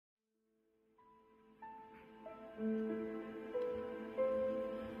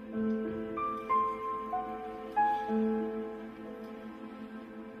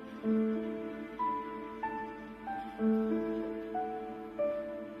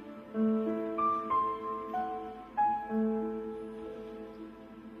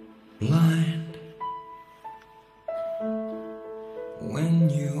blind when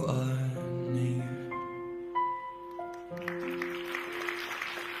you are near,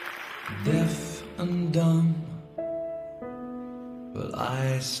 deaf and dumb, but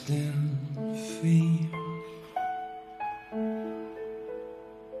I still feel.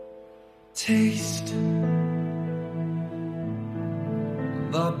 Taste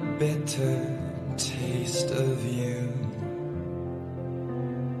the bitter taste of you.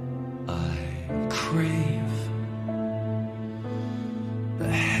 I crave the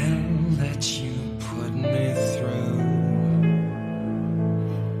hell that you put me through.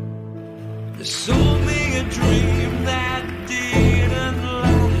 You sold me a dream that didn't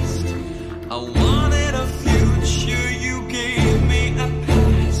last. I wanted a future, you gave me a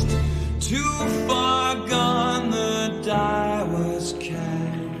past. Too far gone, the die was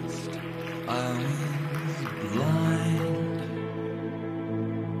cast. I was blind.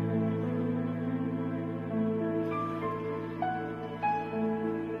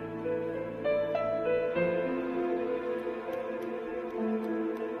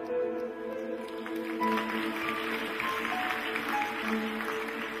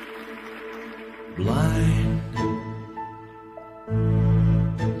 Blind.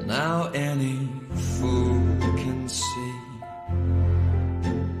 Now any fool can see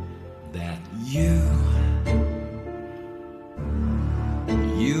that you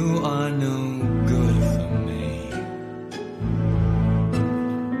are no good for me.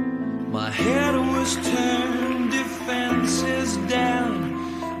 My head was turned, defenses down.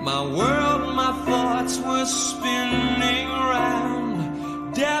 My world, my thoughts were spinning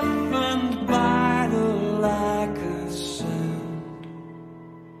round, deafened by the lack of sound.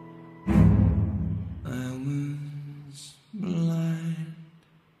 I was blind.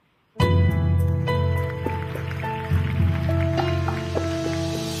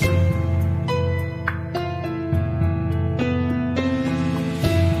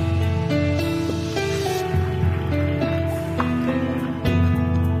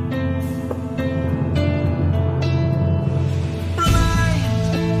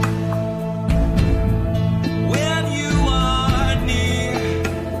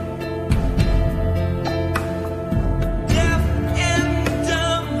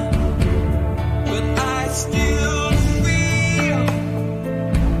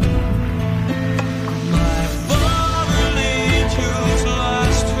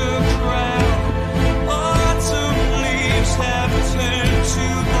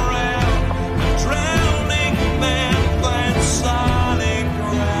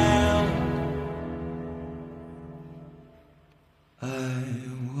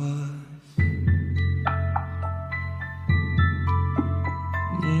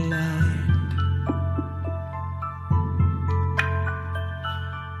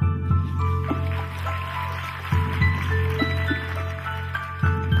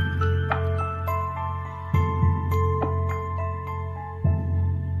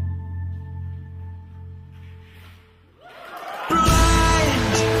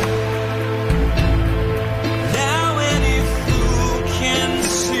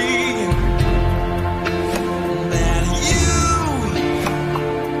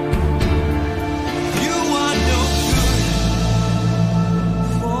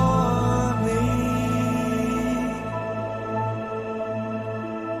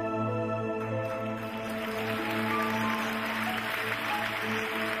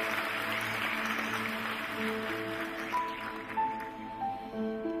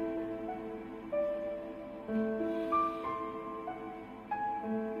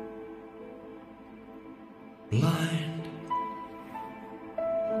 Blind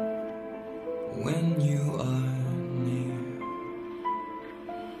when you are near,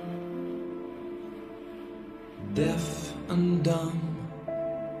 deaf and dumb,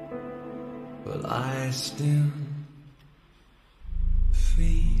 but I still